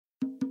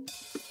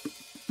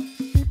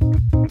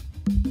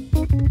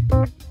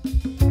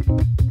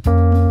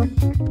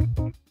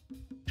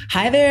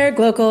Hi there,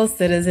 Glocal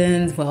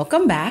citizens.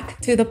 Welcome back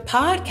to the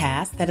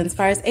podcast that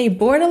inspires a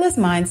borderless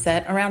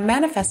mindset around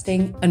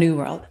manifesting a new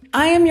world.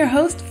 I am your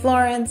host,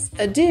 Florence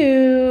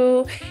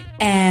Adu,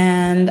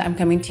 and I'm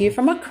coming to you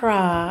from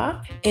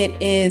Accra. It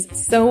is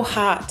so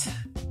hot.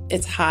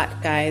 It's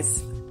hot,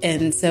 guys.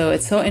 And so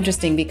it's so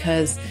interesting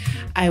because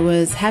I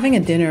was having a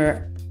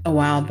dinner a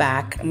while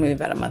back, maybe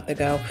about a month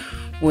ago,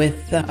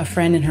 with a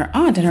friend and her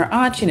aunt. And her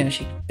aunt, you know,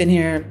 she'd been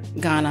here,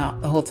 Ghana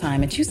the whole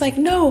time. And she was like,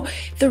 no,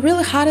 the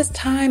really hottest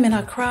time in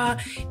Accra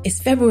is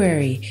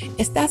February.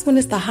 That's when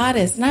it's the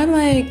hottest. And I'm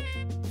like,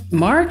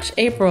 March,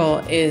 April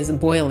is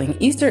boiling.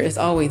 Easter is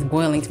always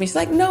boiling to me. She's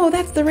like, no,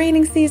 that's the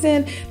raining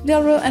season.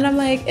 And I'm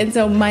like, and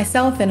so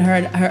myself and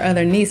her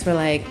other niece were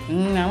like, I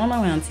don't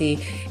know, auntie.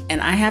 And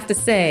I have to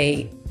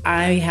say,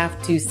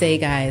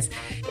 guys,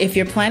 if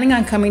you're planning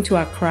on coming to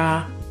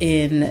Accra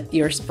in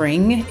your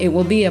spring, it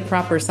will be a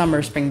proper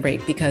summer spring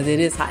break because it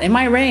is hot. It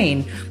might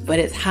rain, but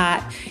it's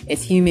hot.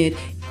 It's humid.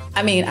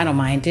 I mean, I don't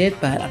mind it,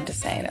 but I'm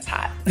just saying it's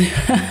hot.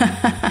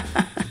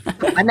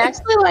 I'm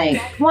actually like,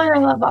 I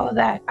love all of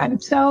that. I'm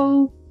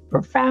so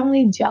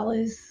profoundly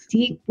jealous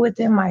deep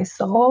within my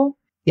soul.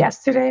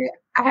 Yesterday,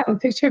 I have a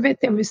picture of it.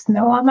 There was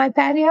snow on my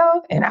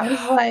patio. And I was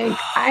like,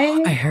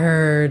 I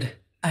heard.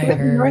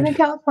 in Northern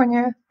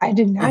California. I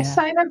did not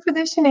sign up for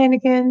the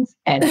shenanigans.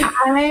 And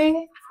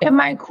I, in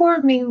my core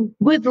of me,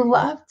 would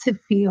love to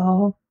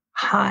feel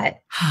hot.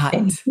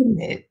 And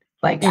humid.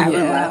 Like I would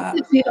love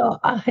to feel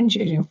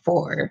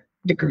 104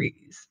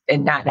 degrees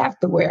and not have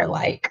to wear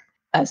like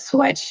a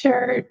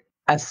sweatshirt,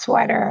 a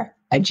sweater,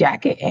 a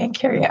jacket, and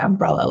carry an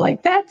umbrella.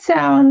 Like that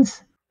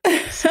sounds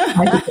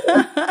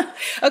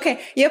okay.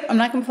 Yep. I'm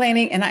not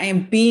complaining. And I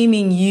am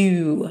beaming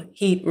you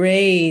heat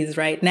rays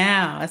right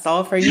now. It's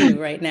all for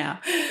you right now.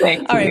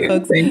 All right,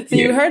 folks. So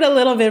you heard a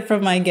little bit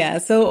from my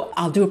guest. So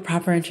I'll do a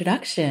proper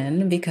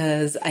introduction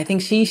because I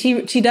think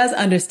she does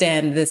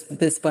understand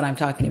this, what I'm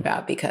talking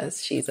about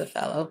because she's a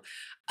fellow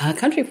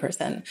country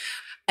person.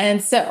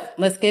 And so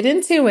let's get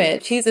into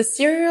it. She's a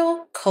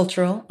serial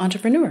cultural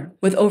entrepreneur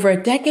with over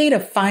a decade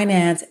of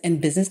finance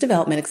and business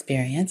development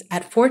experience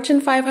at Fortune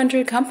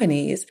 500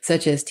 companies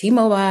such as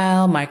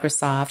T-Mobile,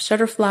 Microsoft,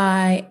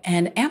 Shutterfly,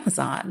 and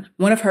Amazon.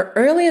 One of her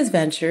earliest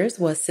ventures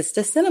was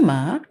Sistah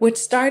Sinema, which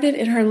started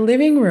in her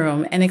living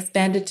room and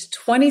expanded to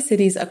 20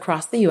 cities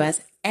across the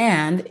U.S.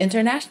 and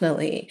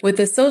internationally, with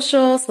a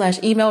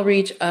social/email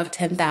reach of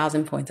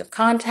 10,000 points of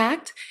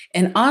contact,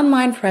 an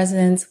online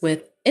presence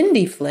with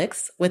indie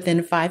flicks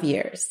within 5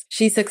 years.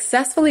 She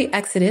successfully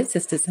exited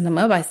Sistah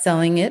Sinema by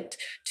selling it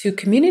to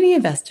community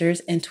investors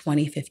in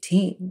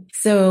 2015.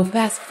 So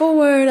fast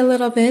forward a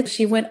little bit,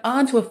 she went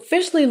on to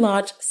officially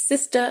launch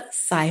Sistah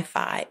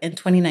Scifi in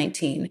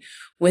 2019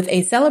 with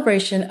a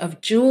celebration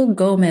of Jewel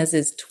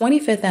Gomez's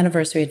 25th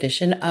anniversary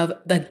edition of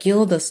the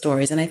Gilda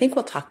Stories. And I think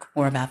we'll talk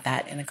more about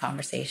that in a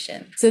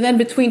conversation. So then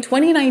between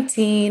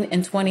 2019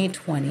 and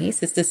 2020,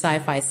 Sistah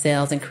Scifi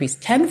sales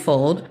increased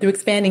tenfold through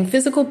expanding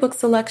physical book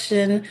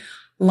selection,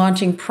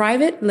 launching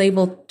private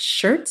labeled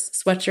shirts,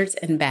 sweatshirts,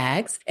 and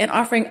bags, and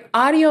offering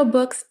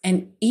audiobooks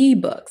and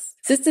ebooks.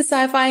 Sistah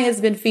Scifi has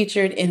been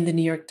featured in the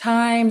New York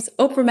Times,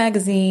 Oprah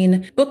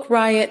Magazine, Book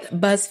Riot,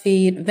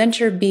 BuzzFeed,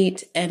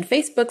 VentureBeat, and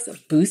Facebook's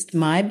Boost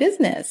My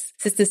Business.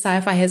 Sistah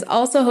Scifi has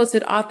also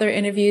hosted author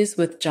interviews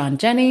with John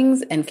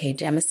Jennings and Kay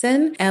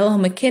Jemison, L.L.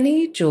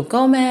 McKinney, Jewel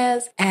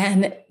Gomez,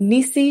 and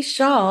Nisi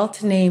Shaw,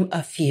 to name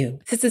a few.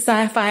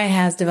 Sistah Scifi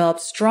has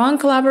developed strong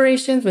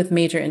collaborations with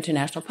major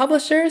international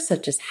publishers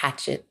such as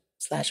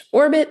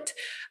Hachette/Orbit,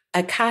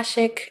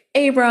 Akashic,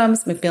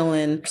 Abrams,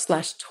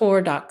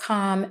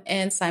 Macmillan/Tor.com,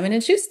 and Simon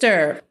 &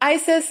 Schuster.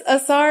 Isis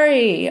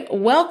Asare,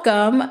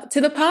 welcome to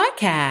the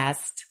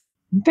podcast.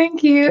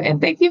 Thank you. And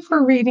thank you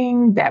for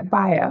reading that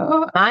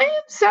bio. I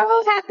am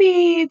so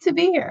happy to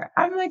be here.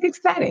 I'm like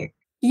ecstatic.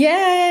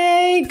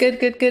 Yay.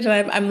 Good.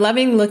 I'm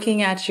loving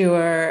looking at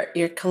your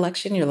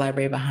collection, your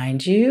library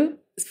behind you.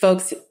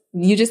 Folks,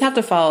 you just have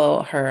to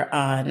follow her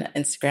on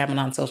Instagram and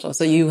on social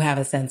so you have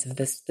a sense of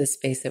this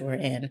space that we're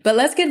in. But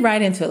let's get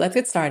right into it. Let's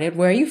get started.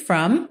 Where are you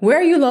from? Where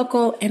are you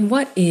local? And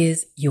what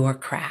is your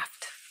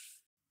craft?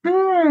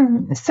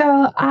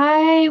 So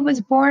I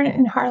was born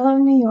in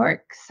Harlem, New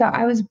York. So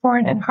I was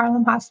born in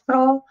Harlem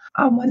Hospital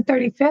on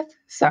 135th.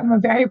 So I'm a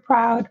very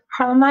proud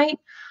Harlemite.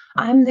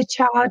 I'm the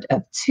child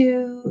of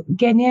two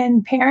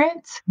Ghanaian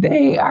parents.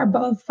 They are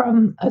both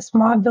from a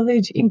small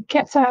village in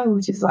Keta,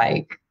 which is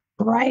like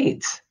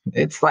right.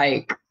 It's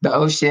like the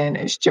ocean,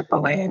 a strip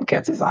of land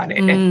catches on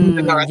it.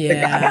 Our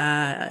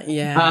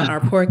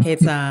poor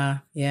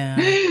Keta. Yeah.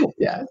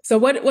 So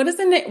what's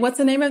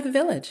the name of the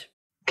village?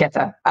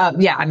 Keta.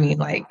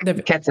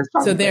 Keta's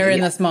probably. So they're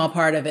in the small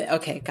part of it.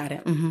 Okay, got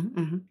it.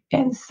 Mm-hmm.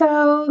 And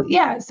so,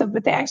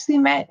 but they actually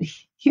met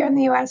here in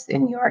the U.S.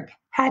 in New York,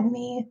 had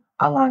me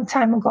a long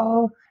time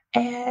ago.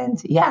 And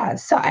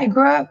so I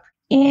grew up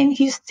in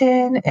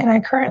Houston and I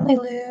currently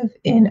live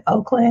in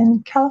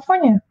Oakland,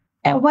 California.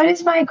 And what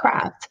is my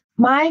craft?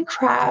 My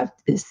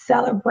craft is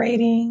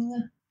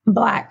celebrating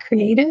Black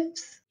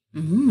creatives.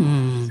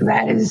 So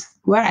that is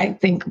what I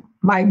think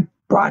my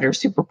broader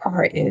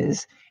superpower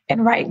is.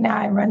 And right now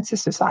I run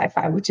Sistah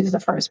Sci-Fi, which is the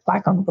first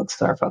Black-owned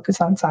bookstore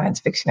focused on science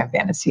fiction and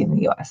fantasy in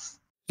the U.S.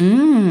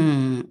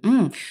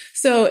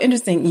 So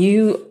interesting.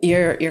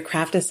 Your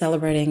craft is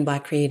celebrating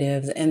Black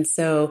creatives. And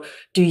so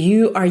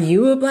are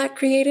you a Black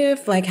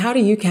creative? Like, how do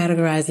you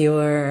categorize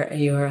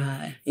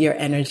your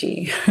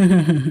energy?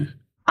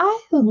 I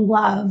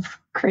love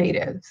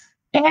creatives,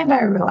 and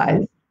I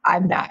realize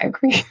I'm not a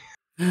creative.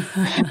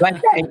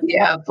 Like the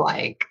idea of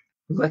like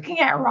looking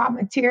at raw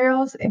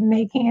materials and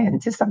making it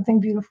into something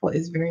beautiful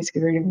is very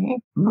scary to me.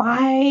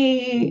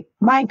 My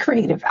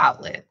creative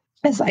outlet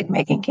is like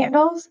making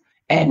candles,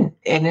 and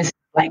it's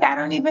like I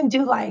don't even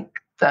do like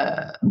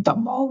the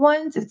mold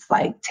ones. It's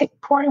like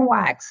pouring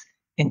wax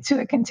into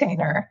a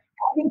container,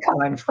 adding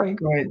color and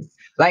fragrance.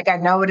 Like I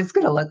know what it's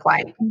going to look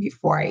like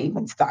before I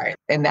even start,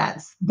 and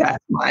that's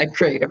my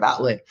creative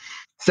outlet.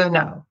 So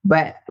no,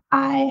 but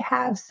I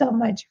have so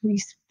much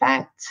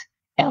respect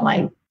and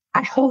like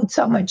I hold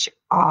so much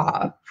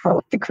awe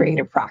for the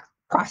creative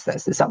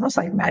process. It's almost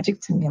like magic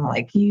to me. I'm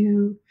like,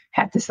 you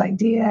had this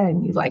idea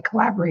and you like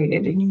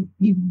collaborated and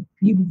you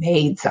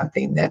made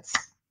something that's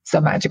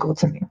so magical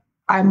to me.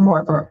 I'm more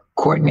of a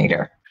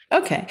coordinator.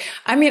 Okay.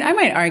 I mean, I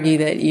might argue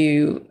that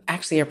you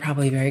actually are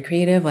probably very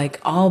creative. Like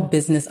all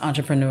business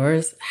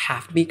entrepreneurs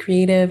have to be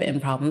creative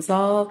and problem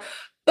solve.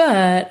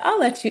 But I'll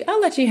let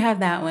you have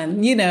that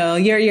one. You know,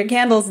 your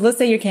candles, let's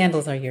say your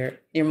candles are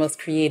your most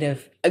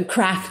creative,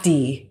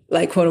 crafty,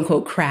 like quote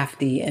unquote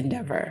crafty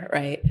endeavor,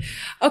 right?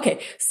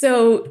 Okay.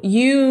 So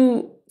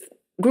you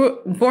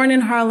born in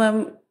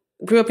Harlem,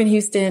 grew up in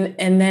Houston,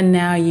 and then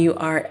now you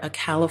are a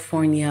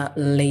California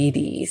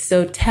lady.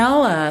 So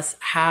tell us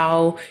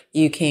how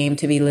you came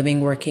to be living,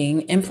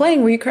 working, and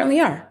playing where you currently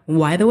are.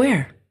 Why the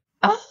where?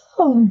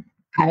 Oh,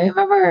 I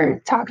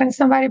remember talking to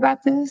somebody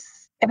about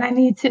this, and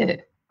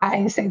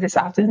I say this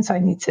often, so I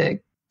need to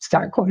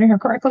start quoting her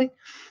correctly.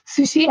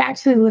 So she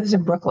actually lives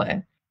in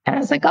Brooklyn. And I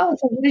was like, oh,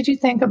 so what did you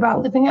think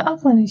about living in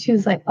Oakland? And she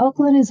was like,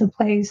 Oakland is a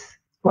place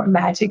where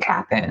magic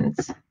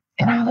happens.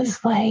 And I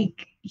was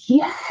like,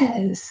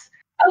 yes.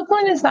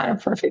 Oakland is not a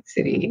perfect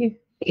city.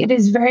 It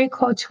is very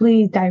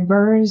culturally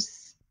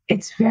diverse.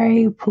 It's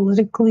very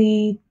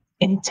politically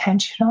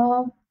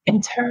intentional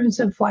in terms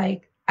of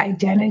like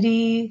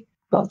identity,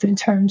 both in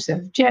terms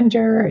of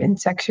gender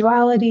and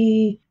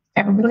sexuality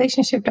and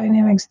relationship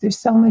dynamics. There's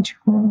so much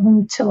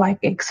room to like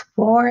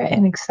explore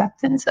and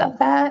acceptance of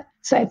that.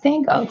 So I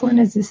think Oakland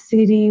is a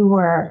city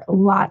where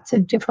lots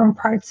of different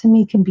parts of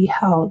me can be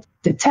held.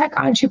 The tech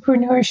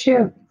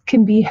entrepreneurship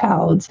can be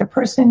held. The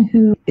person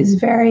who is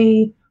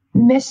very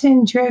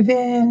mission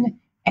driven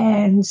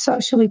and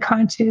socially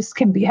conscious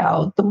can be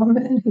held. The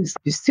woman who's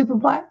super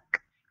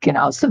Black can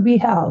also be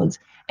held.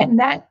 And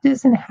that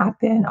doesn't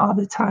happen all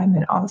the time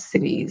in all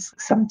cities.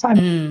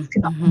 Sometimes it's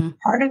be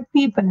part of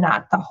me, but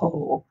not the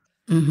whole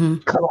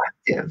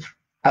collective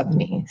of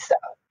me. So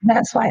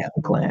that's why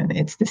Oakland,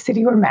 it's the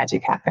city where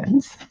magic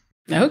happens.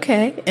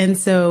 Okay. And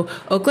so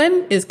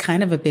Oakland is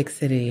kind of a big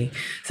city.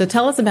 So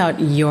tell us about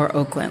your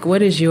Oakland.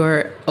 What is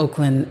your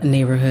Oakland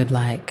neighborhood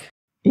like?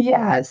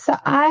 Yeah. So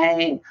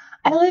I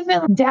live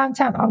in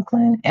downtown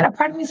Oakland, and a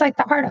part of me is like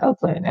the heart of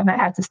Oakland, and I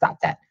had to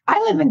stop that.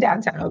 I live in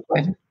downtown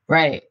Oakland,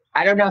 right?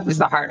 I don't know if it's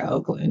the heart of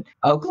Oakland.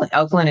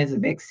 Oakland is a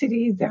big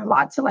city. There are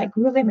lots of like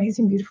really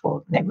amazing,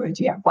 beautiful neighborhoods.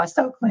 You have West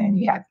Oakland,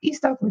 you have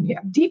East Oakland, you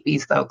have Deep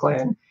East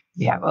Oakland,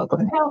 you have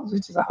Oakland Hills,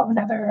 which is a whole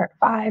nother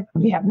vibe.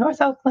 You have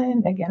North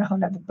Oakland, again, a whole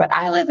nother. But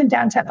I live in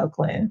downtown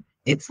Oakland.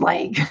 It's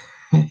like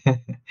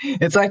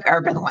it's like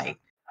urban light.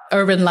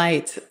 Urban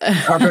light.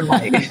 Urban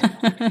light.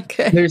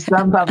 Okay. There's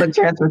some public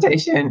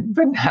transportation,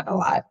 but not a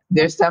lot.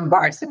 There's some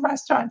bars and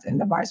restaurants,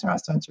 and the bars and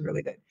restaurants are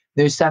really good.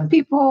 There's some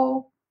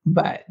people,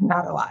 but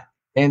not a lot.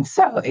 And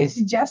so it's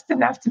just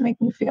enough to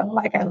make me feel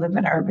like I live in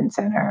an urban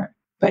center,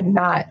 but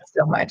not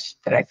so much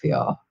that I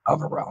feel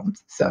overwhelmed.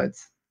 So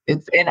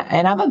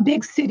and I'm a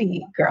big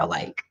city girl.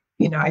 Like,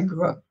 you know, I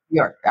grew up in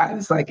New York. I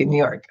was like in New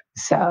York.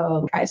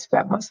 So I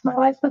spent most of my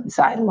life with,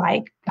 so I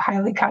like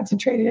highly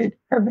concentrated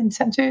urban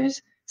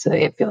centers. So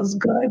it feels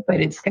good, but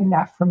it's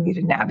enough for me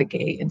to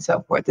navigate and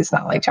so forth. It's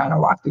not like trying to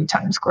walk through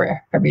Times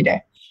Square every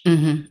day.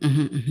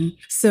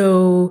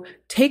 So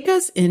take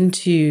us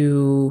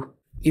into,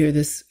 you're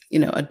this,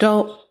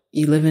 adult,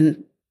 you live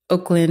in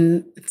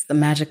Oakland, it's the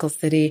magical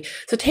city.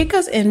 So take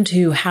us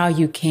into how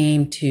you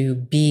came to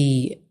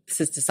be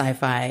Sistah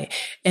Sci-Fi.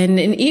 And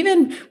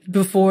even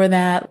before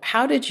that,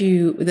 how did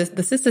you, the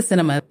Sistah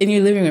Sinema in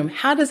your living room,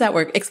 how does that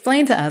work?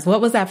 Explain to us,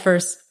 what was that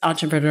first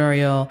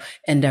entrepreneurial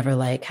endeavor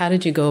like? How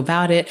did you go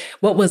about it?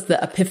 What was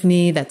the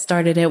epiphany that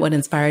started it? What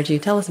inspired you?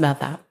 Tell us about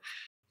that.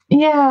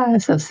 Yeah.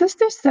 So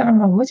Sistah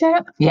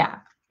Sinema,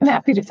 I'm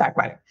happy to talk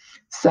about it.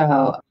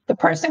 So the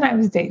person I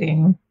was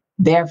dating,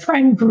 their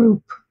friend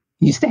group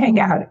used to hang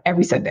out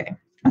every Sunday.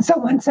 And so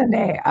one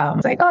Sunday, I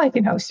was like, oh, I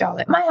can host y'all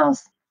at my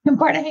house. And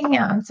part of hanging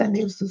out on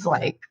Sundays was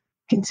like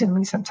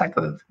consuming some type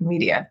of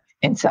media.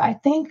 And so I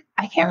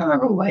can't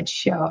remember what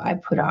show I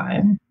put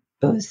on.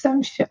 It was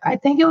some show. I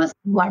think it was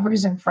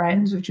Lovers and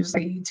Friends, which was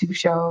like a YouTube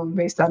show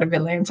based out of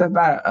Atlanta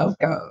about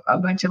a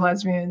bunch of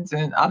lesbians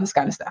and all this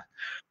kind of stuff.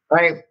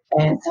 right?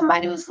 And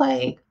somebody was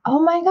like,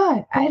 oh my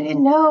God, I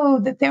didn't know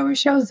that there were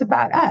shows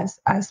about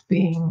us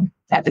being,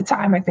 at the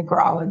time, I think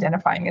we're all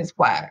identifying as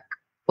Black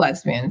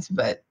lesbians,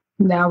 but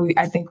now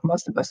I think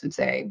most of us would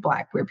say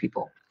Black queer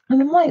people. And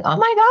I'm like, oh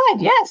my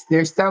God, yes,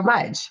 there's so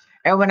much.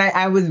 And when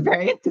I was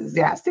very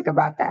enthusiastic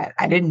about that,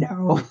 I didn't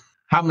know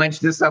how much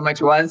this so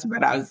much was,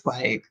 but I was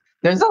like,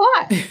 there's a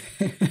lot.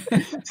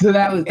 So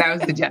that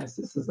was the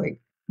genesis. It was like,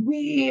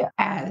 we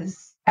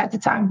as at the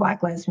time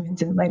Black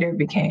lesbians and later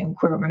became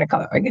queer women of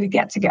color are going to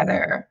get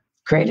together,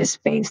 create a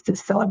space to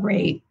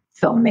celebrate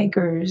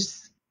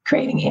filmmakers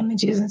creating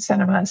images in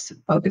cinemas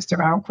focused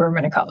around queer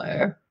women of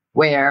color,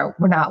 where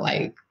we're not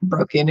like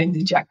broken and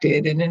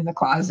dejected and in the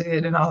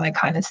closet and all that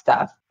kind of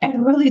stuff,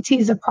 and really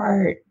tease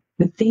apart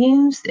the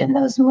themes in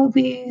those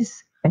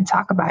movies and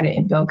talk about it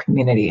and build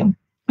community.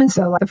 And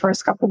so like, the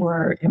first couple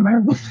were in my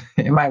room,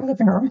 in my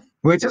living room,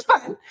 which is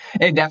fun.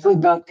 It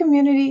definitely built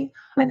community.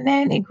 And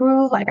then it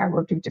grew. Like I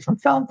worked with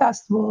different film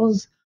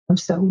festivals.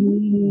 So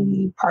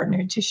we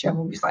partnered to show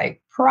movies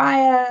like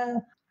Pariah,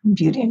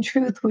 Beauty and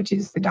Truth, which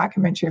is the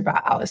documentary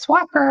about Alice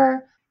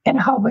Walker, and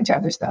a whole bunch of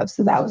other stuff.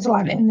 So that was a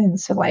lot. And then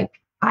so like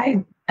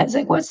I was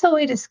like, what's the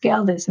way to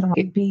scale this? And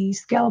it'd be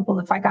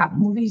scalable if I got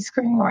movie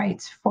screening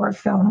rights for a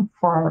film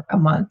for a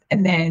month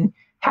and then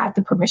had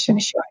the permission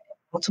to show it in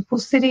multiple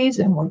cities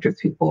and worked with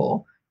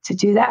people to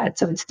do that.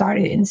 So it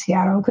started in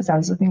Seattle because I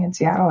was living in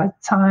Seattle at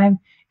the time,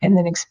 and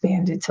then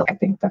expanded to, I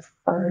think the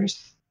first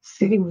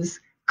city was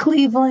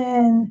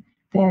Cleveland,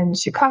 then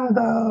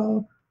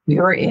Chicago. We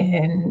were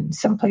in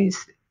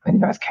someplace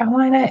in North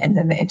Carolina, and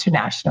then the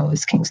international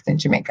was Kingston,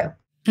 Jamaica.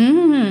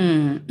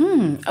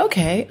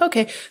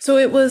 Okay. So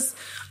it was,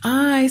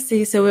 I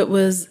see. So it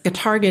was a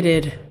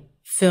targeted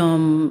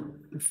film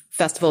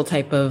festival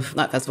type of,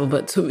 not festival,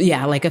 but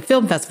like a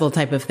film festival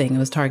type of thing. It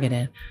was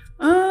targeted.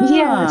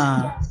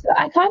 Yes. So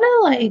I kind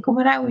of like,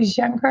 when I was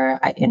younger,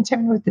 I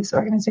interned with this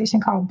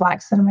organization called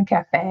Black Cinema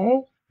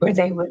Cafe, where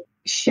they would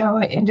show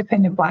an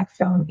independent Black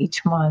film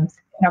each month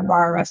in a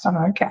bar, restaurant,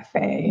 or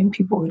cafe, and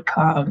people would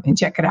come and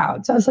check it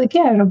out. So I was like,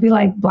 yeah, it'll be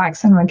like Black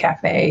Cinema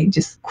Cafe,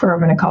 just queer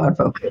women of color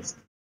focused.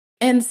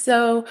 And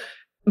so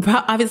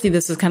obviously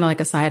this was kind of like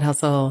a side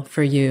hustle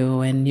for you,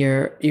 and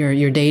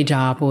your day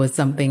job was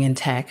something in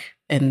tech.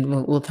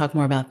 And we'll talk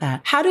more about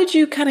that. How did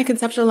you kind of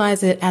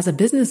conceptualize it as a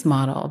business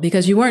model?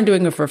 Because you weren't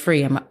doing it for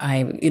free.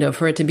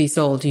 For it to be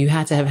sold, you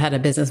had to have had a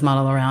business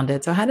model around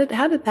it. So how did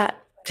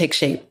that take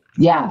shape?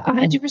 Yeah,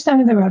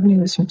 100% of the revenue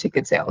was from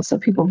ticket sales. So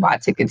people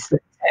bought tickets to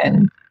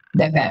attend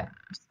the event.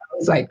 So it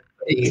was like,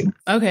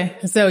 okay.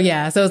 So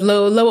it's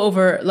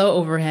low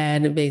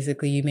overhead.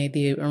 Basically, you made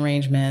the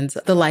arrangements,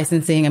 the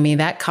licensing. I mean,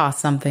 that cost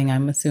something,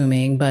 I'm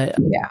assuming, but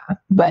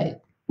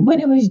but when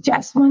it was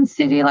just one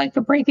city, like the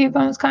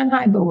break-even was kind of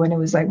high, but when it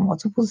was like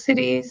multiple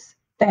cities,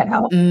 that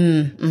helped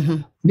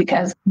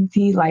because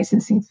the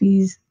licensing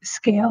fees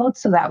scaled.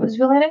 So that was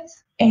really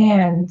nice.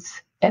 And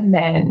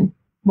then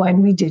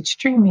when we did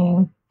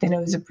streaming, then it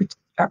was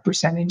a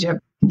percentage of,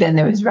 then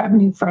there was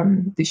revenue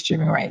from the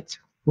streaming rights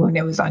when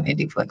it was on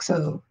IndieFlix.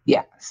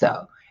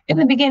 So in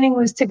the beginning it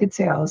was ticket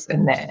sales.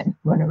 And then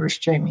when it was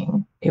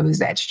streaming, it was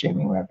that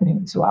streaming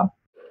revenue as well.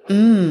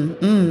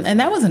 And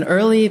that was an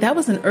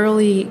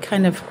early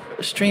kind of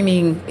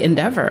streaming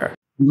endeavor.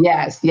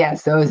 Yes.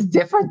 So it's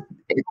different.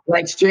 It's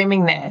like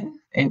streaming then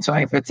in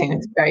 2015.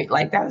 It's very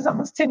like, that was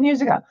almost 10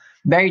 years ago.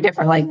 Very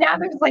different. Like now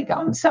there's like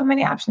so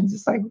many options.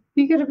 It's like,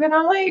 you could have been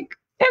on like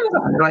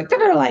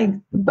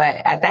Amazon, but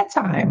at that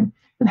time,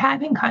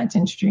 having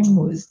content streaming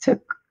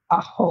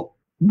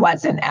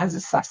wasn't as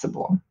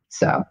accessible.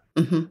 So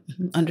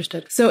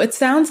understood. So it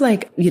sounds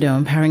like,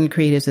 empowering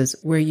creatives is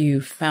where you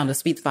found a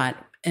sweet spot.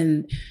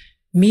 And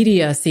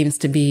media seems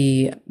to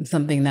be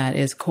something that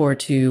is core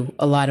to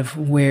a lot of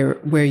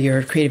where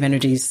your creative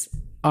energies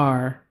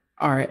are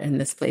in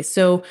this place.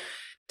 So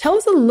tell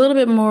us a little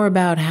bit more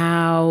about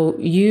how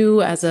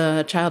you, as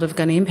a child of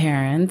Ghanaian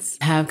parents,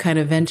 have kind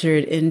of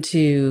ventured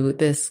into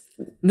this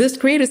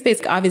creative space.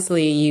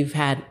 Obviously, you've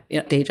had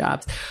day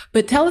jobs,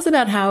 but tell us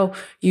about how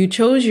you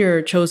chose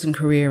your chosen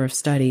career of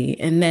study,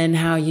 and then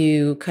how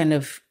you kind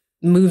of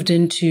moved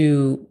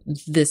into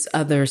this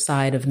other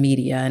side of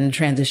media and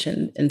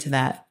transitioned into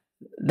that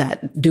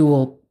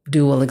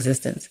dual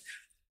existence.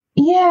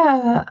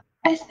 Yeah,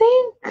 I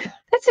think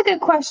that's a good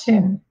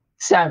question.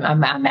 So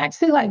I'm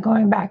actually like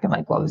going back and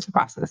like, what was the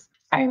process?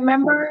 I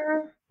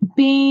remember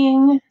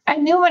I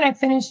knew when I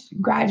finished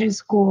graduate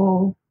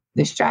school,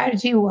 the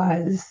strategy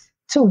was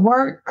to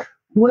work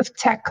with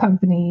tech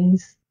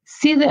companies,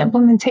 see the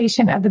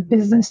implementation of the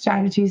business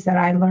strategies that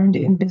I learned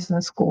in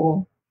business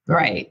school,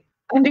 right?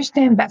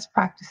 Understand best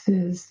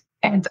practices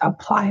and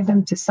apply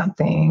them to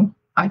something,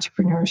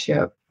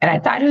 entrepreneurship. And I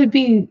thought it would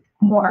be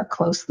more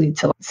closely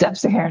to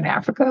sub-Saharan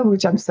Africa,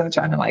 which I'm still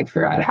trying to like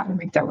figure out how to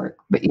make that work.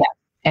 But yeah.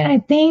 And I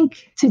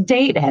think to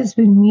date has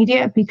been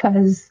media,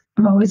 because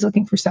I'm always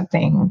looking for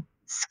something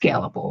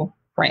scalable,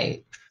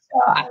 right? So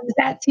I was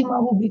at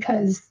T-Mobile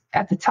because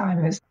at the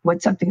time it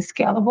was something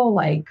scalable,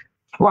 like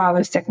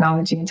wireless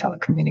technology and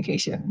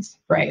telecommunications,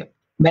 right?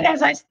 But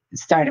as I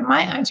started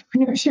my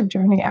entrepreneurship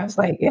journey, I was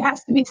like, it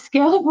has to be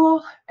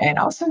scalable and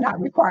also not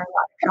require a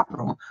lot of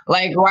capital.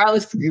 Like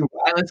wireless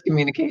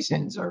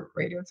communications or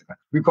radio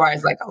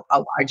requires like a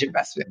large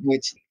investment,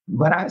 which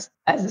when I was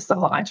as a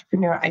solo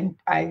entrepreneur,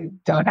 I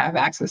don't have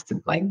access to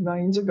like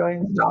millions or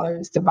billions of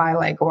dollars to buy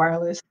like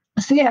wireless.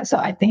 So yeah, so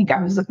I think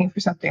I was looking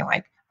for something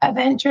like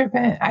event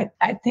driven.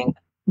 I think,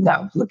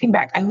 no, looking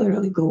back, I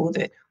literally Googled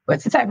it.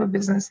 What's the type of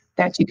business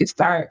that you could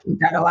start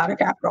without a lot of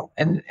capital?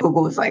 And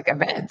Google was like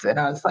events. And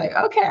I was like,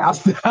 okay,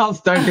 I'll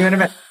start doing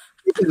events.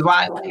 This is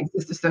why like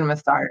Sistah Sinema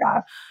started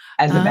off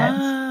as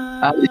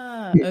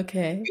events.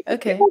 Okay.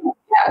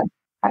 Yeah,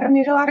 I don't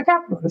need a lot of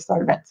capital to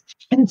start events.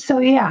 And so,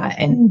 yeah.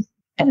 And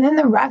then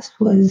the rest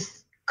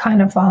was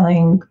kind of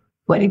following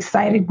what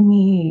excited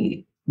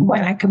me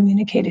when I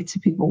communicated to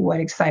people, what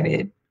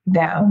excited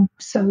them.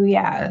 So,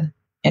 yeah.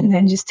 And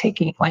then just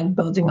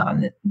building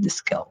on the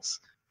skills,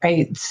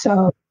 right?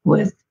 So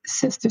with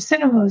Sistah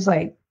Sinema was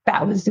like,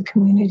 that was the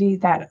community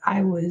that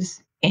I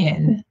was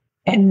in.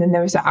 And then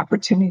there was the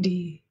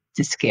opportunity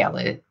to scale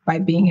it by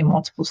being in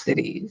multiple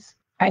cities.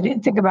 I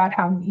didn't think about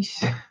how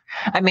niche.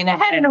 I mean, I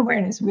had an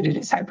awareness, but it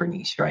is hyper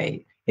niche,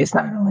 right? It's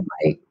not only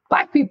like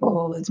Black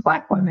people, it's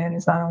Black women.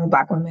 It's not only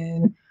Black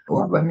women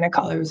or women of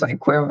color, it's like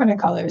queer women of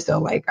color. So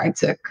like I'm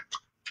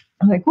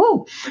like,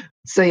 whoa.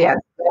 So yeah.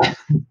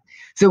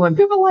 So when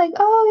people are like,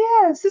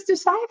 oh yeah, Sister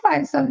Sci-Fi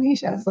is so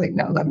niche, I was like,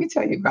 no, let me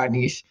tell you about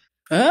niche.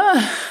 But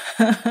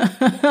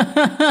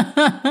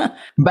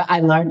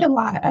I learned a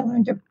lot. I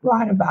learned a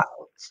lot about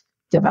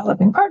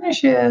developing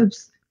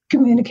partnerships,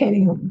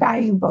 communicating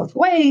value both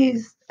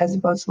ways, as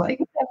opposed to like,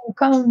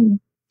 come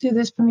do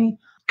this for me.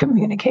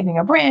 Communicating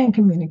a brand,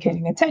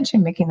 communicating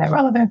attention, making that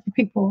relevant for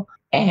people,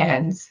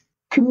 and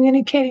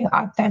communicating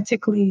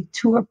authentically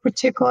to a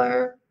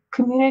particular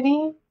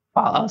community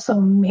while also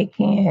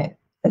making it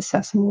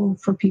accessible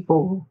for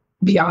people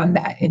beyond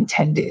that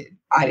intended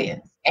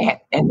audience.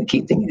 And the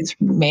key thing is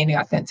remaining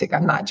authentic.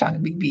 I'm not trying to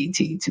be BET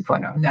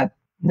 2.0.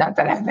 Not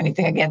that I have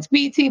anything against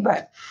BET,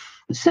 but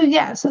so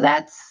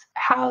that's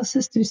how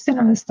Sistah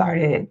Sinema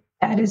started.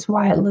 That is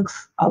why it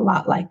looks a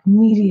lot like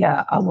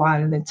media a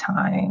lot of the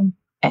time.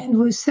 And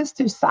with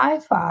Sister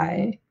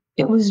Sci-Fi,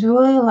 it was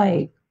really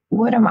like,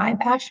 what am I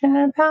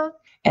passionate about?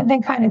 And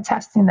then kind of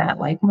testing that,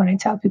 like when I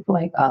tell people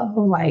like, oh,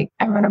 like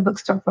I run a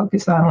bookstore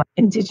focused on like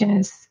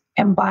Indigenous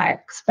and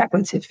Black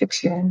speculative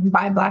fiction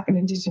by Black and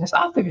Indigenous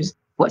authors,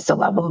 what's the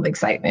level of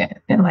excitement?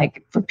 And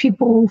like for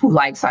people who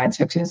like science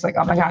fiction, it's like,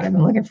 oh my God, I've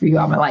been looking for you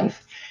all my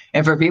life.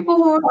 And for people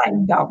who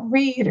like don't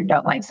read or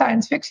don't like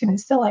science fiction,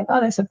 it's still like,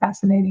 oh, that's a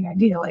fascinating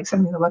idea. Like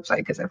send me the website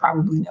because I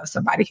probably know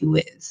somebody who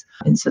is.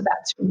 And so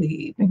that's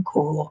really been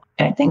cool.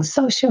 And I think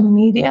social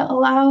media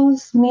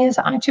allows me as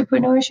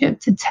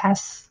entrepreneurship to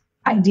test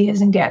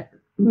ideas and get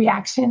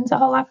reactions a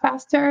whole lot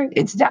faster.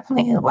 It's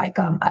definitely like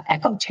an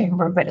echo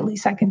chamber, but at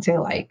least I can say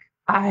like,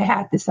 I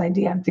had this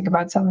idea. I'm thinking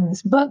about selling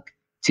this book.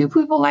 2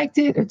 people liked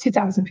it or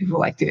 2,000 people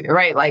liked it,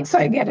 right? Like, so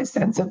I get a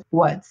sense of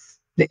what's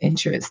the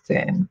interest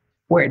and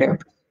where to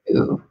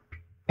pursue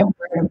and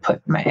where to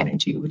put my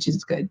energy, which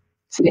is good.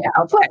 So yeah,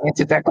 I'll try to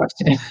answer that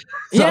question.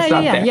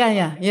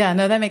 Yeah.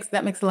 No, that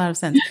makes a lot of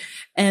sense.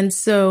 And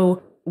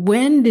so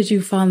when did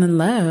you fall in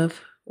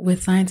love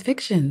with science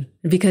fiction?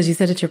 Because you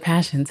said it's your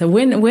passion. So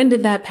when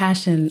did that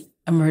passion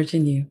emerge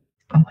in you?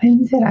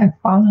 When did I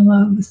fall in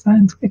love with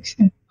science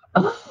fiction?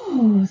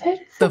 Oh,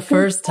 that is the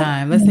first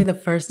time. Let's say the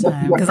first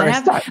time. Because I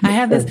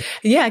have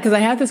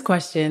this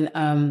question.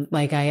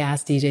 Like I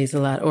ask DJs a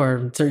lot,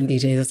 or certain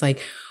DJs, it's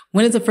like,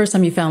 when is the first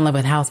time you fell in love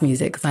with house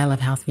music? Because I love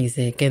house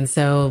music. And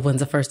so when's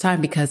the first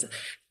time? Because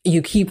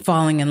you keep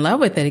falling in love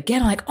with it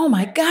again. Like, oh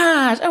my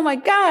gosh.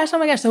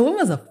 So when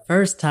was the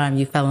first time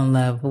you fell in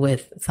love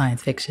with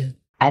science fiction?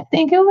 I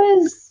think it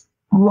was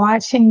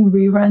watching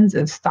reruns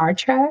of Star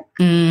Trek.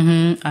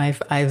 Mm-hmm.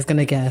 I was going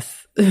to guess.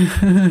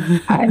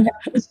 I know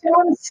it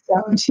sounds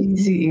so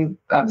cheesy.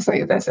 I'm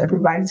saying that's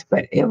everybody's,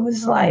 but it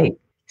was like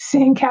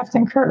seeing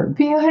Captain Kirk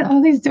being on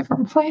all these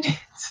different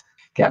planets.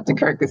 Captain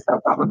Kirk is so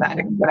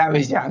problematic, but I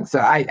was young, so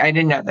I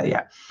didn't know that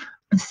yet.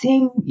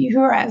 Seeing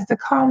her as the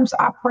comms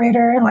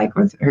operator, like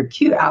with her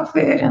cute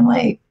outfit and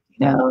like,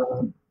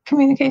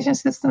 communication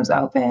systems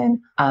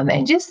open,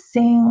 and just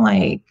seeing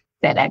like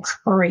that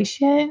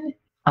exploration,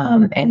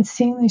 and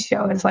seeing the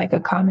show as like a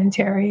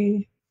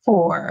commentary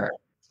for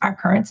our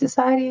current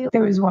society.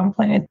 There was one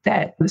planet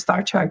that the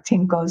Star Trek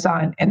team goes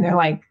on, and they're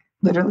like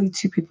literally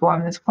 2 people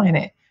on this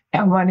planet,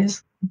 and one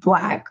is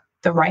Black,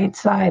 the right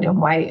side,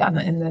 and white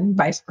and then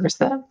vice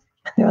versa.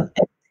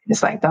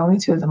 It's like the only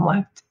 2 of them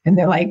left, and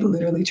they're like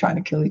literally trying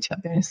to kill each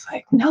other. And it's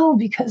like, no,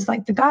 because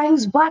like the guy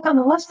who's Black on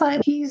the left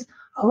side, he's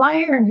a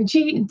liar and a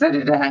cheat, and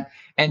da-da-da.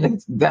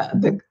 And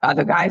the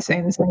other guy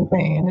saying the same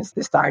thing. And it's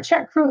the Star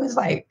Trek crew is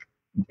like,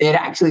 it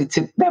actually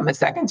took them a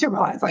second to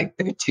realize like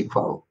they're 2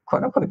 quote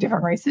unquote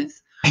different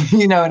races.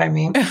 You know what I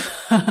mean?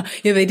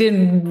 Yeah, they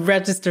didn't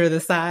register the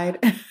side.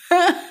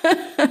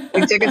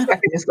 It took a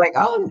second. It's like,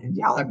 oh,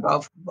 y'all are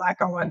both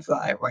Black on one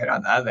side, white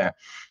on the other.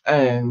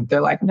 And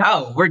they're like,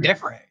 no, we're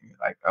different. You're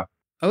like, oh.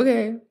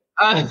 Okay.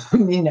 And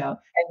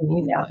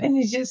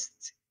it's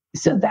just,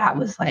 so that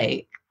was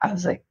like, I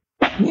was like,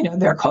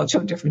 there are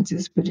cultural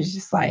differences, but it's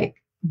just like,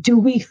 do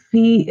we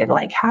feed,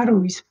 like, how to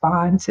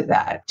respond to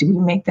that? Do we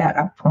make that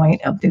a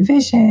point of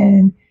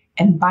division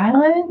and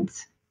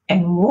violence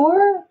and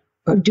war?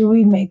 Or do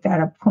we make that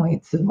a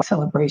point of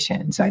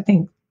celebration? So I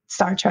think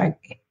Star Trek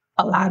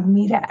allowed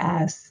me to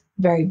ask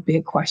very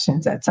big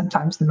questions that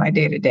sometimes in my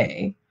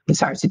day-to-day it's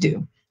hard to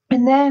do.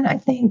 And then I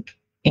think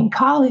in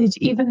college,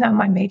 even though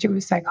my major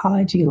was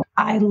psychology,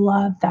 I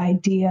loved the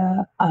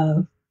idea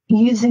of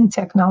using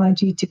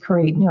technology to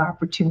create new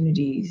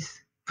opportunities,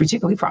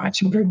 particularly for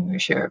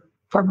entrepreneurship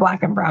for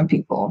Black and Brown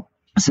people.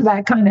 So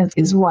that kind of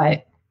is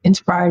what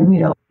inspired me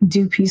to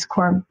do Peace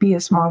Corps, be a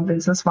small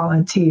business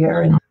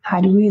volunteer. And how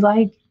do we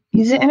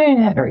use the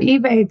internet or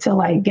eBay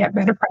to get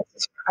better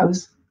prices?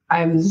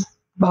 I was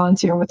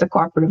volunteering with the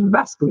cooperative of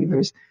basket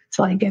weavers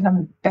to get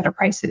them better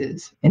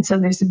prices. And so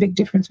there's a big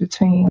difference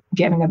between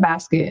getting a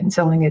basket and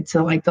selling it to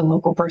the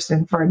local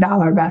person for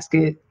 $1 a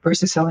basket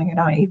versus selling it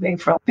on eBay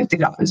for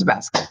 $50 a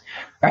basket,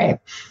 right?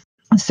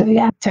 So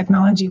yeah,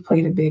 technology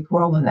played a big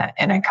role in that.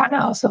 And I kind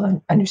of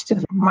also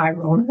understood my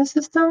role in the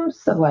system.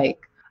 So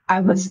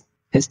I was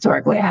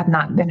historically, I have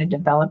not been a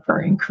developer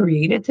and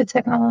created the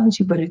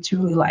technology, but it's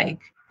really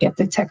if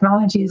the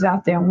technology is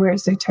out there,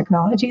 where's the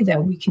technology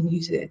that we can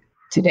use it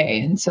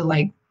today? And so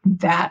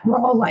that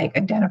role,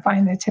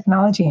 identifying the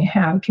technology and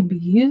how it can be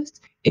used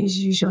is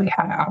usually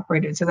how I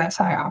operated. So that's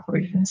how I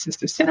operated in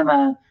Sistah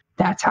Sinema.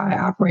 That's how I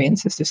operate in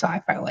Sistah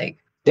Sci-Fi.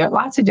 There are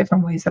lots of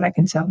different ways that I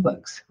can sell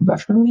books.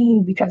 But for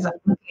me, because I'm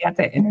looking at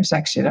the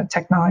intersection of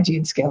technology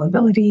and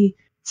scalability,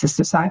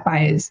 Sistah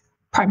Sci-Fi is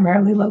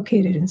primarily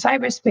located in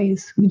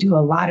cyberspace. We do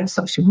a lot of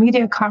social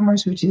media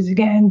commerce, which is,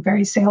 again,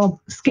 very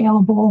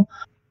scalable.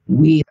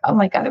 We,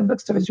 unlike other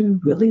bookstores, we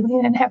really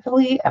lean in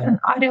heavily on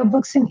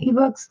audiobooks and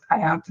ebooks. I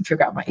have to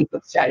figure out my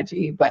ebook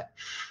strategy, but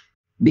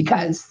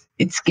because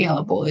it's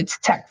scalable, it's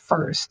tech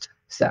first.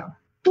 So,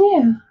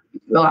 yeah.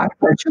 A lot of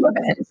virtual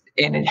events,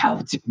 and it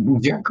helped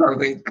during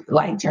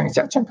COVID, during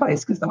shelter in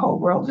place, because the whole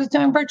world was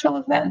doing virtual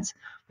events,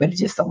 but it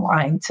just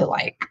aligned to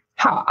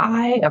how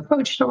I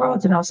approached the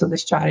world and also the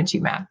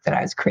strategy map that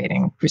I was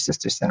creating for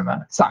Sistah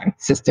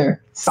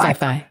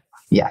Sci-Fi.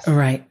 Yes.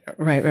 Right.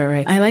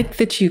 I like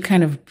that you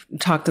kind of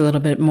talked a little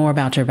bit more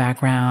about your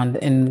background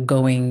in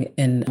going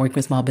and working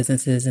with small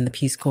businesses in the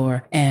Peace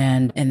Corps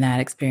and in that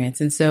experience.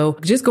 And so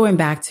just going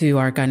back to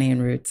our Ghanaian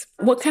roots,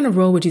 what kind of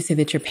role would you say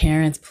that your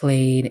parents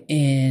played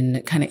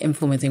in kind of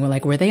influencing?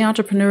 Were they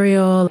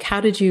entrepreneurial? How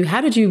did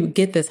you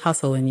get this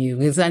hustle in you?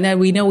 Because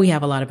we know we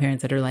have a lot of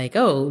parents that are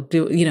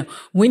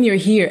when you're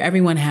here,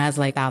 everyone has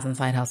 1,000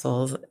 side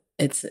hustles.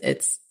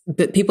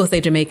 But people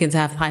say Jamaicans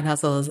have side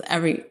hustles.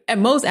 And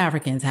most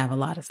Africans have a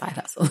lot of side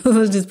hustles.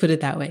 Let's just put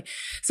it that way.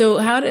 So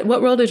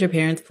what role did your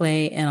parents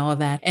play in all of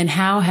that? And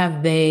how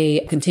have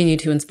they continued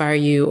to inspire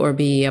you or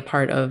be a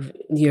part of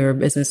your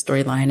business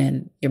storyline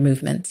and your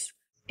movements?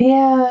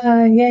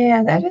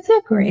 Yeah. That is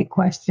a great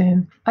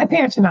question. My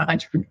parents are not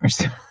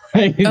entrepreneurs.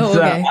 Right?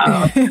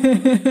 Oh,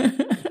 okay.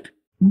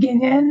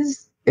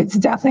 Ghanaians, it's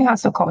definitely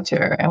hustle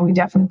culture, and we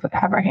definitely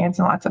have our hands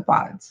in lots of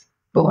pots.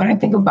 But when I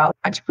think about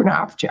entrepreneur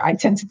opportunity, I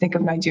tend to think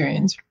of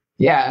Nigerians.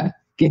 Yeah,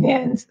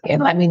 Ghanaians.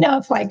 And let me know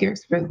if your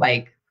experience,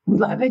 we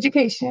love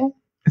education.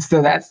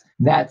 So that's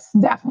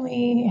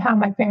definitely how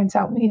my parents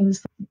helped me. It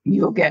was,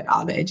 you'll get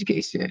all the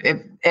education.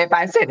 If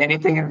I said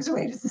anything it was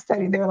related to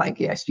study, they're like,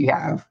 yes, you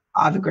have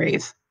all the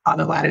grades, all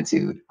the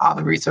latitude, all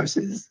the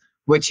resources,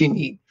 what you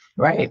need,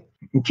 right?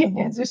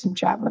 Kenyans are some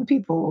traveling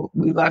people.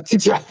 We love to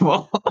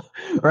travel,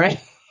 right?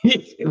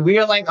 We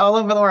are all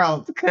over the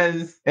world,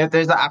 because if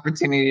there's an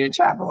opportunity to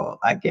travel,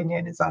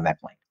 Kenyan is on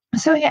that plane.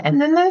 So yeah, and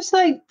then there's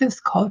this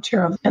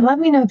culture of, and let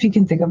me know if you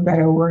can think of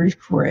better words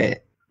for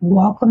it,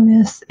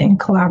 welcomeness and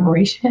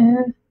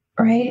collaboration,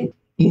 right?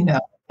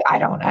 I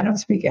don't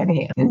speak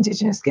any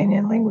indigenous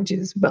Ghanaian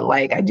languages, but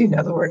I do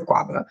know the word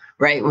guava,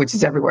 right? Which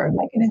is everywhere.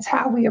 And it's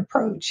how we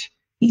approach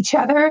each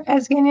other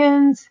as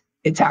Ghanaians.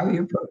 It's how we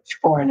approach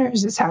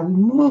foreigners. It's how we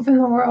move in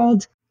the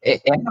world.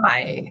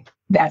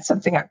 That's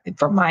something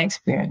from my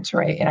experience,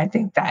 right? And I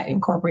think that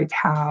incorporates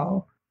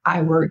how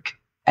I work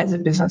as a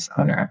business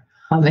owner.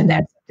 And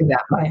that's something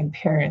that my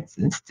parents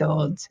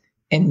instilled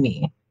in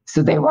me.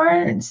 So they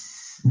weren't,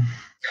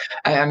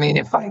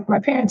 if my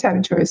parents had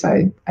a choice,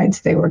 I'd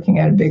stay working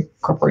at a big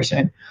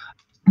corporation.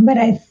 But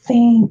I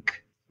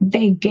think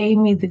they gave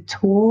me the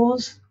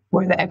tools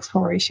where the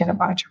exploration of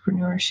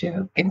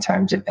entrepreneurship in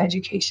terms of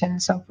education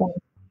and so forth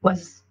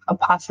was a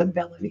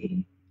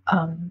possibility.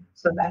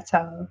 So that's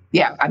how,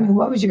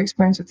 what was your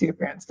experience with your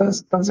parents?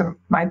 Those are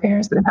my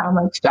parents, and how I'm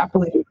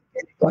extrapolating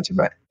culture.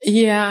 But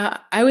yeah,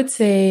 I would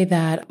say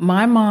that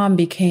my mom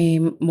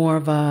became more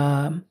of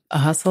a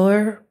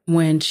hustler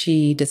when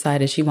she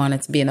decided she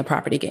wanted to be in the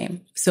property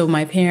game. So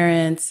my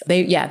parents,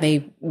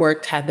 they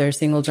worked, had their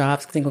single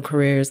jobs, single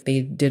careers.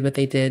 They did what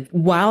they did.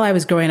 While I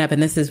was growing up,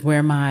 and this is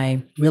where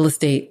my real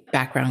estate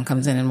background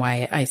comes in and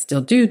why I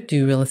still do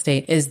real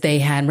estate, is they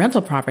had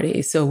rental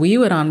properties. So we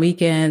would on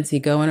weekends be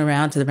going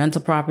around to the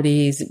rental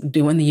properties,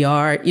 doing the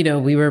yard.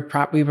 We were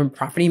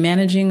property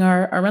managing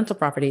our rental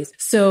properties.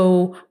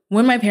 So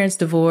when my parents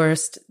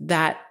divorced,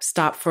 that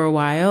stopped for a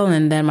while.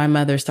 And then my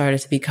mother started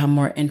to become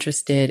more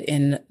interested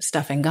in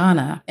stuff in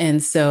Ghana.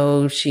 And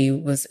so she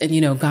was, and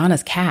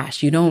Ghana's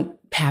cash. You don't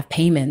have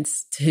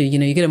payments to,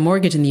 you get a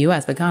mortgage in the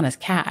US, but Ghana's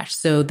cash.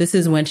 So this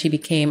is when she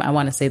became, I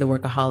want to say, the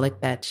workaholic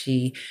that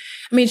she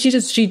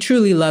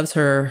truly loves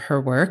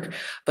her work,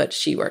 but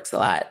she works a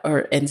lot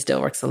and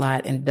still works a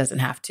lot and doesn't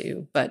have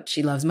to, but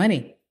she loves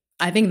money.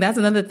 I think that's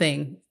another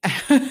thing.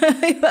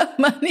 I love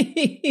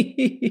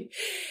money.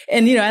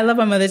 And, I love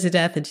my mother to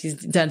death, and she's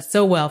done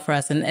so well for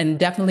us. And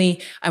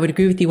definitely, I would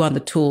agree with you on the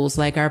tools.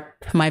 Like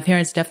my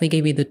parents definitely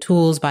gave me the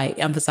tools by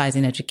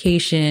emphasizing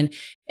education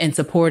and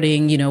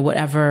supporting,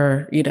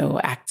 whatever,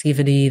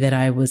 activity that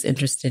I was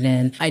interested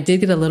in. I did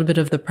get a little bit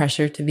of the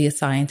pressure to be a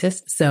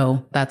scientist.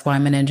 So that's why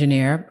I'm an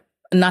engineer.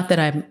 Not that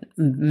I'm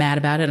mad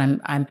about it.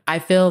 I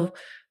feel,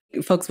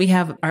 folks, we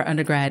have our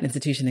undergrad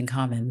institution in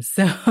common.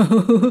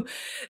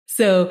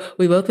 So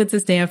we both went to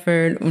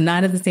Stanford,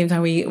 not at the same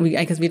time.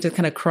 I guess we just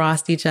kind of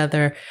crossed each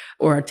other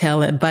or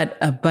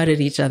butted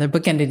each other,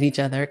 bookended each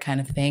other kind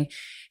of thing.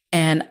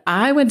 And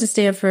I went to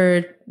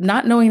Stanford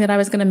not knowing that I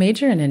was going to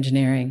major in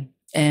engineering.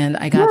 And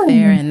I got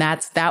there, and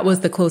that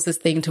was the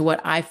closest thing to what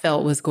I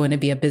felt was going to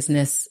be a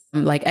business,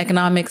 like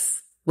economics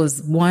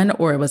was one,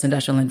 or it was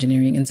industrial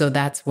engineering. And so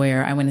that's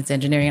where I went into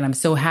engineering. And I'm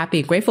so happy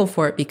and grateful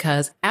for it,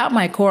 because at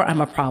my core,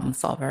 I'm a problem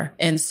solver.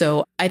 And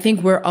so I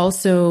think we're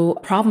also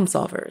problem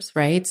solvers,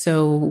 right?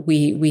 So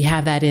we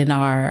have that in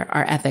our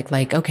ethic,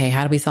 like, okay,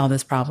 how do we solve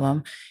this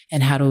problem?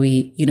 And how do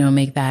we,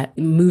 make that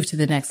move to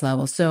the next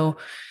level? So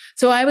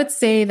I would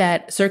say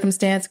that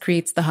circumstance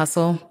creates the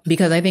hustle,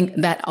 because I think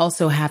that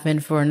also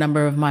happened for a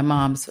number of my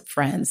mom's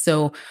friends.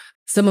 So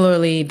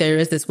similarly, there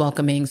is this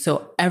welcoming.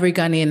 So every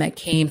Ghanaian that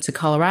came to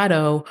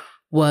Colorado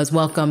was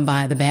welcomed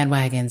by the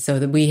bandwagon. So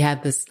that we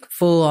had this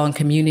full on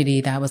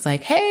community that was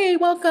like, hey,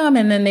 welcome.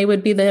 And then they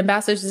would be the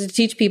ambassadors to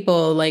teach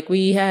people. Like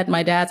we had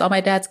all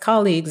my dad's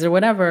colleagues or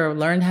whatever,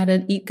 learned how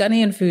to eat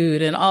Ghanaian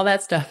food and all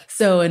that stuff.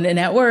 So, and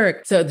at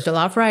work. So the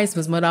jollof rice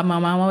was what my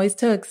mom always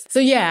took. So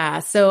yeah,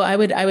 so I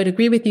would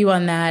agree with you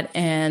on that.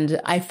 And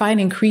I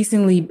find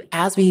increasingly,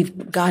 as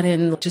we've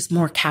gotten just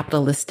more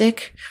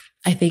capitalistic,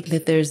 I think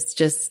that there's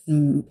just,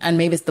 and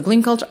maybe it's the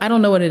bling culture, I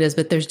don't know what it is,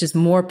 but there's just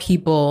more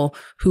people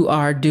who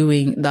are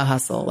doing the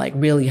hustle, like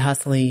really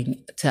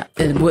hustling to,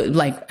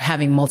 like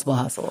having multiple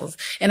hustles.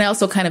 And I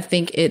also kind of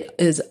think it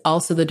is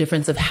also the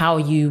difference of how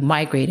you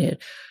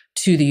migrated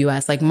to the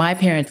US. Like my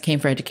parents came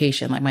for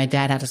education. Like my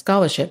dad had a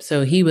scholarship,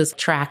 so he was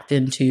tracked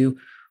into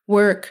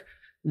work,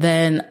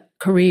 then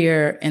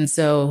career. And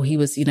so he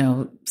was,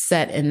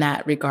 set in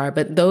that regard.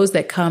 But those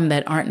that come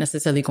that aren't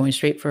necessarily going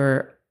straight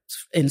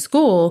in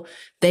school,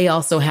 they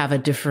also have a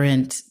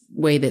different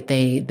way that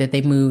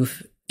they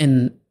move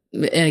in,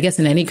 I guess,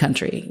 in any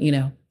country,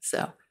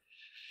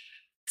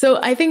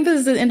 So I think this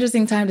is an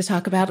interesting time to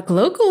talk about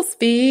Glocal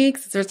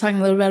Speaks. So we're talking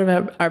a little bit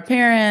about our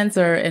parents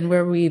and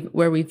where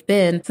we've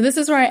been. So this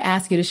is where I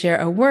ask you to share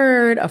a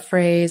word, a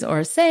phrase,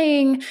 or a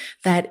saying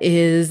that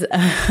is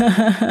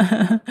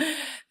that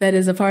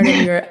is a part of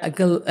your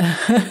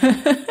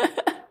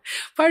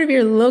part of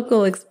your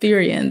local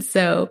experience.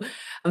 So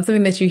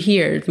something that you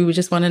hear. We would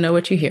just want to know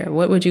what you hear.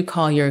 What would you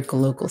call your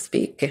Glocal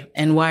Speak,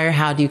 and why or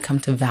how do you come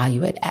to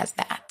value it as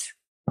that?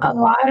 A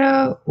lot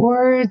of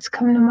words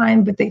come to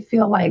mind, but they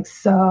feel like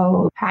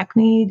so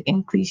hackneyed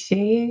and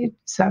cliched.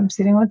 So I'm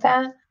sitting with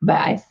that.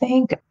 But I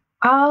think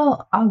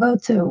I'll go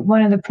to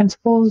one of the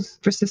principals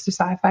for Sister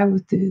Sci-Fi,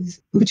 which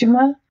is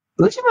Ujima.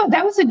 Ujima,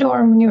 that was a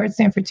dorm when you were at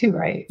Stanford too,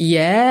 right?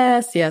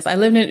 Yes. I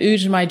lived in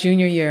Uj my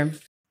junior year.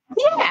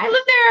 Yeah, I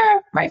lived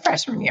there my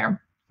freshman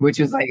year, which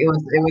was like, it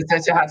was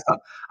such a hustle.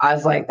 I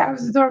was like, that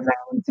was the dorm that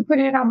I wanted to put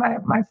in on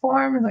my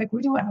form. And like,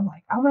 what do you want? I'm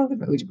like, I want to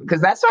live in Ujima,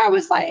 because that's where I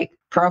was like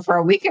pro for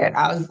a weekend.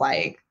 I was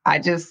like, I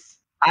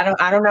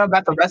don't know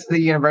about the rest of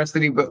the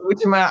university, but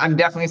Ujima, I'm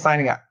definitely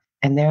signing up.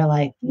 And they're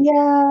like,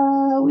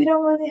 yeah, we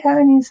don't really have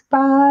any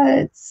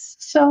spots,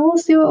 so we'll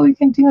see what we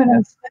can do. And I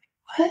was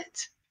like,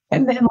 what?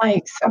 And then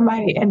like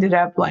somebody ended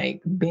up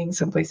like being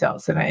someplace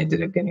else, and I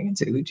ended up getting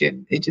into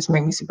Ujima. It just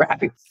made me super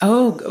happy.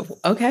 Oh,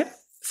 okay.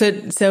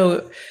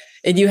 So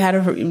and you had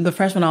the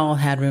freshmen all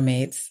had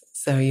roommates.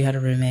 So you had a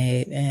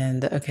roommate,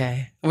 and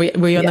okay.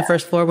 Were you on the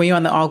first floor? Were you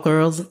on the all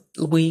girls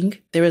wing?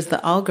 There was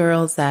the all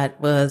girls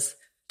that was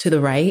to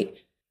the right,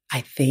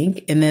 I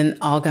think, and then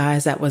all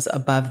guys that was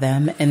above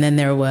them. And then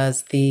there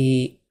was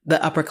the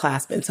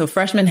upperclassmen. So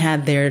freshmen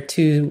had their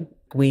two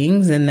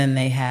wings, and then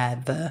they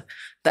had the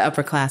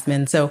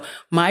upperclassmen. So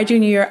my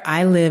junior year,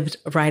 I lived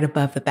right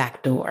above the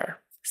back door.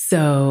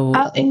 So,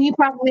 and you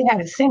probably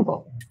had a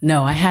single.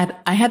 No, I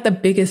had the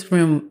biggest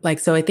room. Like,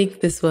 so I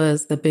think this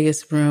was the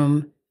biggest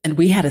room, and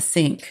we had a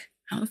sink.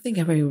 I don't think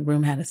every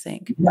room had a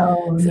sink.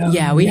 No.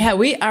 Yeah,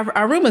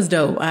 our room was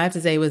dope. I have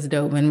to say it was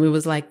dope. And it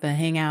was like the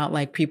hangout,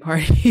 like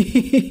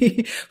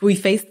pre-party. We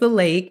faced the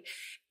lake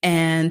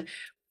and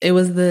it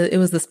was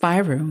the spy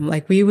room.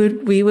 Like we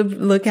would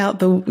look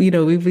out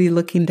we'd be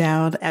looking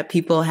down at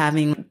people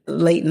having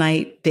late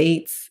night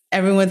dates.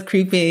 Everyone's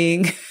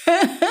creeping.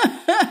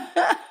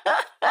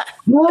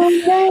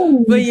 Okay.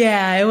 But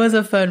yeah, it was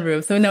a fun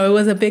room. So no, it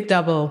was a big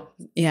double.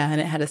 Yeah.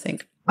 And it had a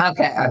sink.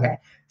 Okay.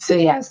 So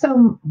yeah,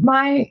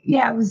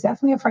 it was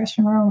definitely a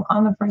freshman room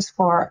on the first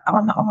floor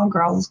on the all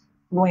girls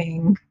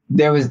wing.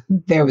 There was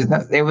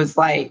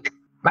like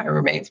my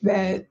roommate's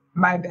bed,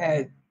 my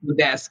bed, the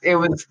desk. There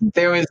was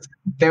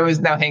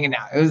no hanging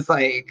out. It was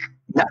like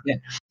nothing.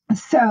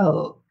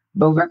 So,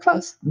 but we're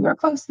close to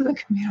the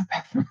communal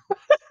bathroom.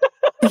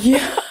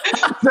 Yeah.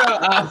 So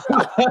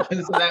that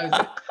was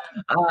it.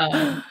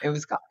 It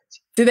was college.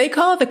 Did they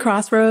call it the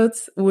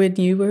Crossroads when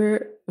you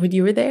were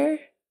there?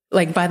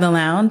 Like by the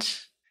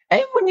lounge?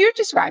 And when you're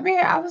describing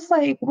it, I was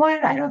like,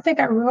 one, I don't think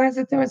I realized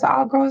that there was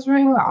all girls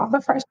room, all the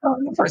first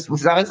one. So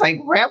I was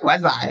like, where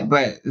was I?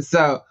 But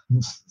so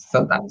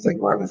I was like,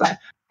 where was I?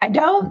 I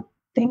don't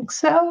think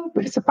so,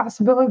 but it's a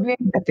possibility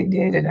that they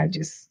did. And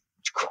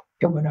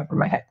it went over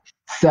my head.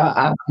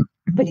 So,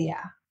 but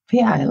yeah,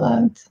 I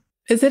loved.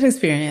 It's an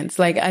experience.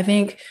 Like, I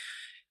think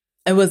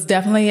it was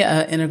definitely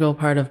an integral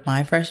part of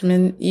my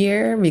freshman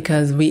year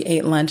because we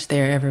ate lunch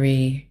there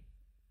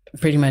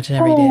pretty much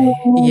every day.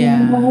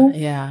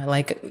 Yeah.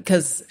 Like,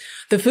 because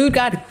the food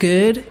got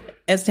good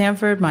at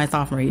Stanford my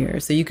sophomore year.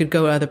 So you could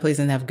go to other places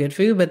and have good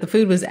food, but the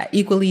food was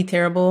equally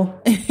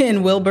terrible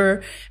in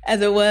Wilbur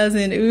as it was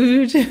in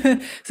Uj.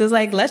 So it's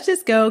like, let's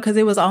just go because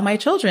it was All My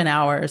Children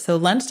hour. So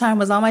lunchtime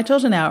was All My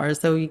Children hour.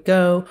 So we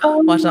go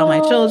watch All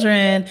My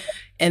Children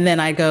and then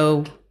I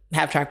go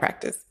have track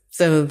practice.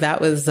 So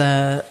that was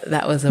a rich.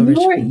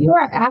 You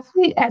were an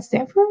athlete at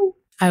Stanford?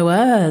 I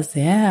was,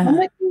 yeah. Oh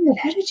my God,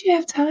 how did you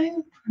have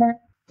time for?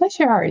 Bless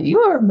your heart, you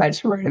were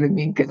much smarter than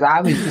me because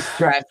I was just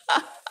stressed,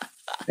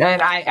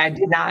 and I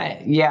did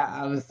not. Yeah,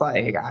 I was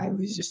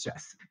just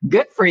stressed.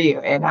 Good for you,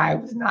 and I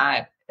was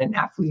not an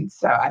athlete,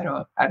 so I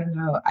don't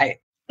know. I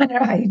don't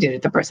know how you did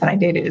it. The person I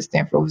dated at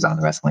Stanford was on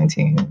the wrestling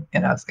team,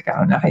 and I was like, I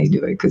don't know how you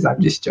do it because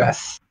I'm just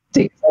stressed.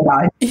 I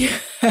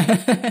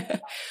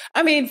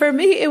mean, for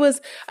me,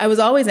 I was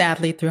always an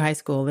athlete through high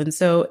school. And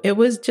so it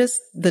was just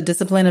the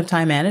discipline of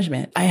time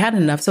management. I had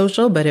enough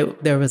social,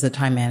 but there was a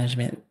time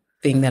management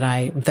thing that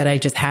I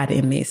just had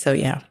in me. So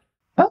yeah.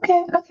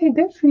 Okay.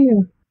 Good for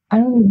you. I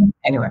don't know.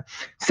 Anyway.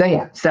 So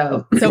yeah.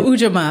 So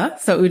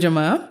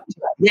Ujamaa.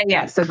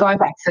 Yeah. So going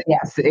back. So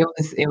yes, it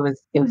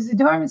was a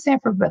dorm in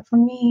Stanford, but for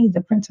me, the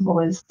principle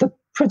is the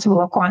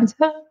principle of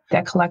quanta,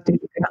 that collective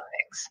economics.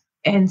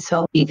 And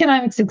so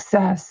economic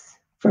success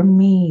for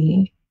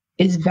me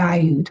is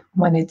valued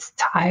when it's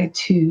tied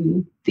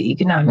to the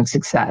economic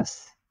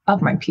success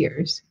of my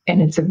peers. And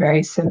it's a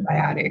very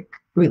symbiotic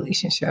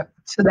relationship.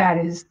 So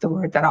that is the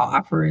word that I'll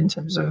offer in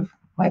terms of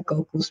my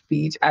Glocal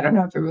speech. I don't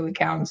know if it really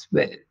counts,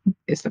 but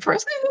it's the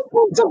first thing that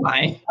comes to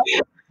mind.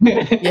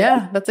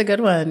 Yeah, that's a good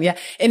one. Yeah.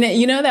 And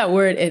that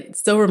word, it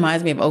still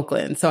reminds me of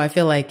Oakland. So I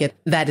feel like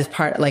that is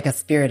part like a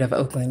spirit of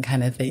Oakland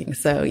kind of thing.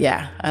 So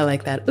yeah, I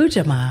like that.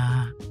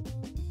 Ujamaa.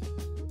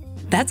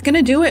 That's going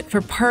to do it for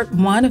part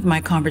 1 of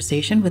my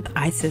conversation with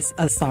Isis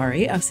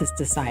Asare of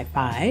Sistah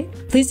Sci-Fi.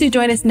 Please do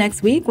join us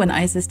next week when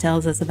Isis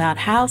tells us about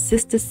how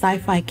Sistah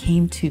Sci-Fi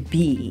came to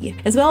be,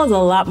 as well as a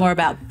lot more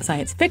about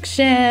science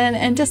fiction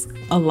and just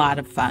a lot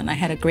of fun. I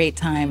had a great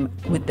time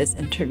with this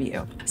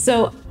interview.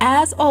 So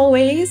as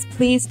always,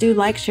 please do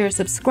like, share,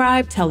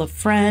 subscribe, tell a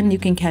friend. You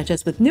can catch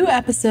us with new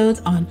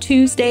episodes on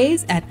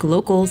Tuesdays at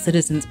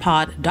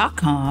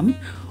glocalcitizenspod.com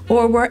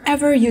or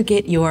wherever you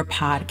get your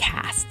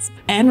podcasts.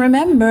 And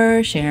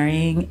remember,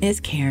 sharing is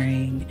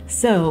caring.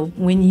 So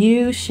when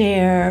you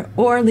share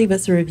or leave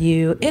us a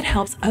review, it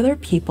helps other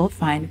people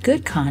find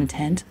good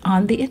content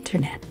on the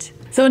internet.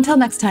 So until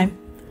next time,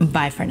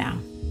 bye for now.